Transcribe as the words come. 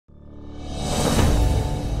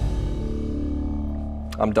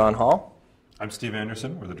I'm Don Hall. I'm Steve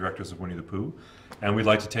Anderson. We're the directors of Winnie the Pooh, and we'd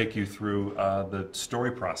like to take you through the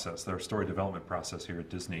story process, their story development process here at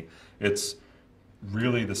Disney. It's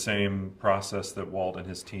really the same process that Walt and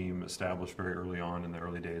his team established very early on in the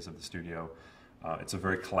early days of the studio. It's a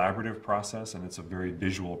very collaborative process, and it's a very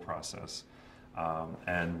visual process.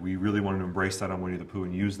 And we really wanted to embrace that on Winnie the Pooh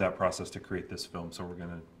and use that process to create this film, so we're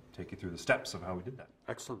going to take you through the steps of how we did that.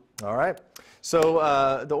 Excellent. All right.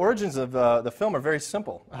 So the origins of the film are very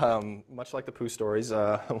simple, much like the Pooh stories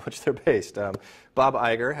on which they're based. Bob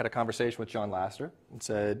Iger had a conversation with John Lasseter and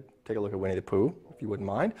said, take a look at Winnie the Pooh, if you wouldn't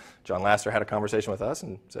mind. John Lasseter had a conversation with us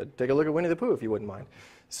and said, take a look at Winnie the Pooh, if you wouldn't mind.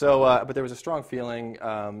 So, but there was a strong feeling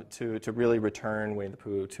to really return Winnie the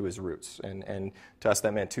Pooh to his roots. And to us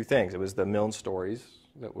that meant two things. It was the Milne stories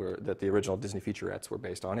that the original Disney featurettes were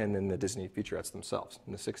based on, and then the Disney featurettes themselves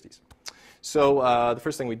in the 60s. So the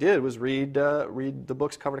first thing we did was read the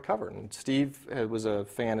books cover to cover. And Steve was a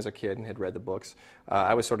fan as a kid and had read the books.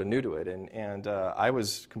 I was sort of new to it, and I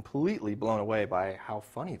was completely blown away by how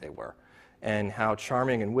funny they were, and how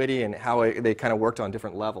charming and witty, and how they kind of worked on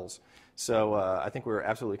different levels. So I think we were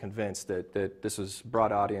absolutely convinced that this was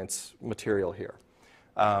broad audience material here.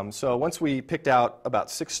 So once we picked out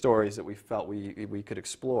about 6 stories that we felt we could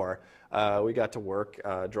explore, we got to work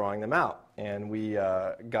drawing them out. And we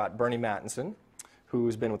got Bernie Mattinson,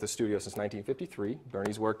 who's been with the studio since 1953.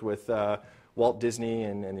 Bernie's worked with Walt Disney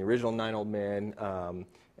and the original 9 Old Men,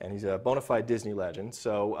 and he's a bona fide Disney legend.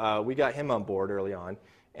 So we got him on board early on,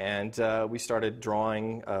 and we started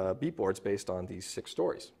drawing beat boards based on these 6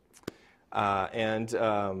 stories.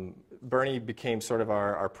 Bernie became sort of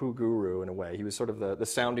our Pooh guru in a way. He was sort of the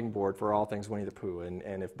sounding board for all things Winnie the Pooh.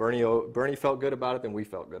 And if Bernie felt good about it, then we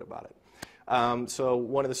felt good about it. So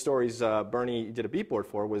one of the stories Bernie did a beat board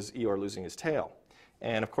for was Eeyore losing his tail.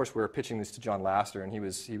 And of course we were pitching this to John Lasseter, and he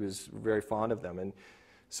was very fond of them. And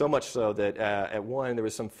so much so that at one there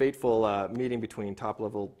was some fateful meeting between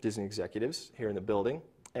top-level Disney executives here in the building,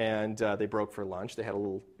 and they broke for lunch. They had a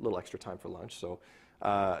little extra time for lunch. So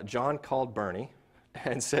John called Bernie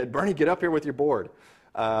and said, Bernie, get up here with your board,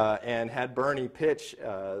 and had Bernie pitch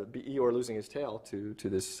Eeyore losing his tail to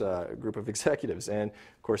this group of executives. And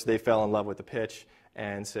of course they fell in love with the pitch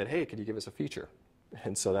and said, hey, could you give us a feature?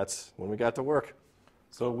 And so that's when we got to work.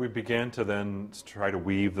 So we began to then try to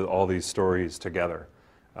weave all these stories together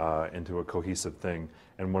into a cohesive thing.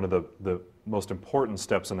 And one of the most important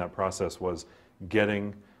steps in that process was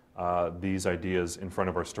getting these ideas in front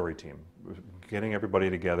of our story team, getting everybody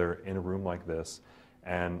together in a room like this,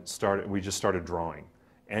 and we just started drawing.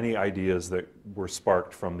 Any ideas that were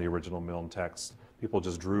sparked from the original Milne text, people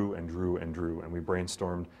just drew and drew and drew, and we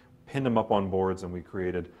brainstormed, pinned them up on boards, and we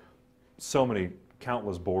created so many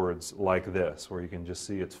countless boards like this, where you can just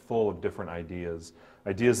see it's full of different ideas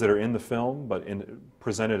that are in the film, but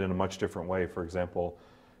presented in a much different way. For example,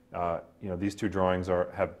 these 2 drawings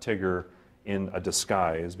have Tigger in a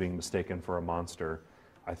disguise being mistaken for a monster.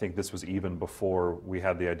 I think this was even before we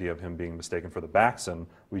had the idea of him being mistaken for the Baxen.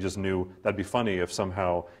 We just knew that'd be funny if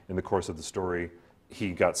somehow in the course of the story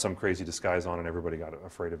he got some crazy disguise on and everybody got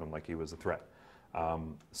afraid of him like he was a threat.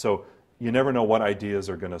 So you never know what ideas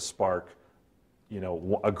are going to spark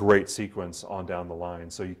a great sequence on down the line.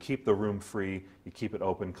 So you keep the room free, you keep it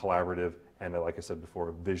open, collaborative, and like I said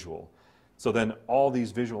before, visual. So then all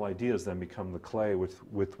these visual ideas then become the clay with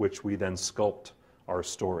which we then sculpt our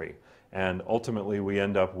story. And ultimately we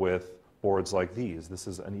end up with boards like these. This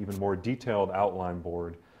is an even more detailed outline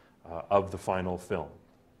board of the final film.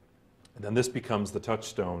 And then this becomes the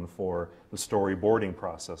touchstone for the storyboarding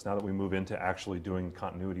process. Now that we move into actually doing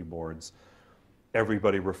continuity boards,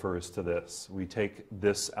 everybody refers to this. We take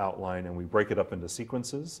this outline and we break it up into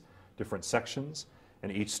sequences, different sections,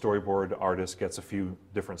 and each storyboard artist gets a few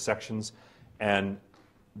different sections, and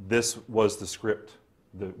this was the script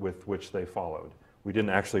with which they followed. We didn't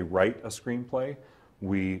actually write a screenplay,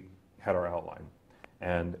 we had our outline.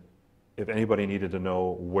 And if anybody needed to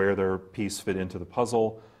know where their piece fit into the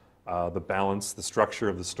puzzle, the balance, the structure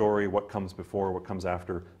of the story, what comes before, what comes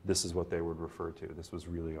after, this is what they would refer to. This was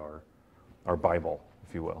really our Bible,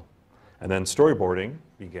 if you will. And then storyboarding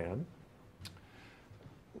began.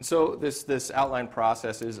 So this outline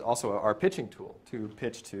process is also our pitching tool to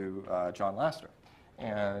pitch to John Lasseter.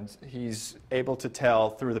 And he's able to tell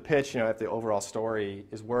through the pitch, if the overall story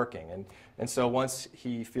is working. And so once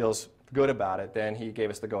he feels good about it, then he gave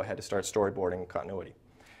us the go-ahead to start storyboarding continuity.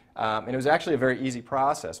 And it was actually a very easy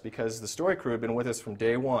process because the story crew had been with us from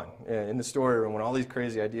day one in the story room when all these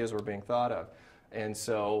crazy ideas were being thought of. And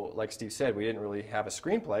so, like Steve said, we didn't really have a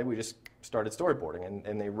screenplay. We just started storyboarding,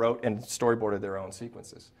 and they wrote and storyboarded their own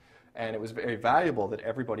sequences. And it was very valuable that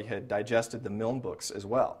everybody had digested the Milne books as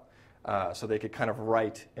well, so they could kind of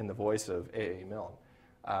write in the voice of A.A. Milne.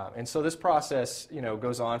 And so this process,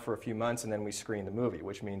 goes on for a few months, and then we screen the movie,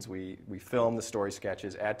 which means we film the story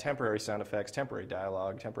sketches, add temporary sound effects, temporary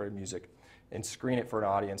dialogue, temporary music, and screen it for an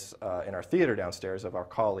audience in our theater downstairs of our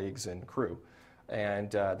colleagues and crew.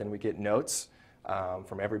 And then we get notes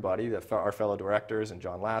from everybody, our fellow directors and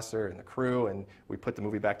John Lasser and the crew, and we put the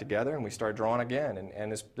movie back together and we start drawing again.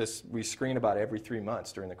 And we screen about every 3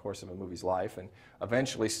 months during the course of a movie's life, and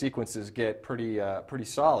eventually sequences get pretty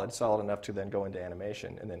solid enough to then go into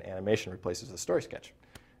animation, and then animation replaces the story sketch.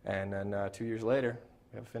 And then 2 years later,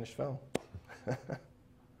 we have a finished film.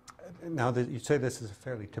 Now, you say this is a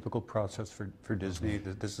fairly typical process for Disney,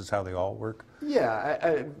 that this is how they all work?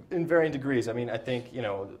 Yeah, in varying degrees. I mean, I think,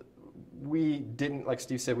 we didn't, like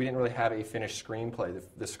Steve said, we didn't really have a finished screenplay.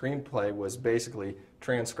 The screenplay was basically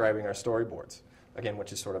transcribing our storyboards, again,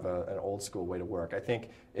 which is sort of an old school way to work. I think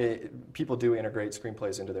people do integrate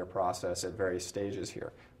screenplays into their process at various stages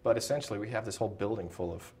here. But essentially, we have this whole building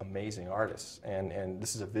full of amazing artists, and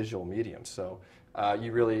this is a visual medium. So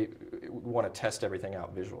you really want to test everything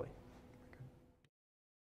out visually.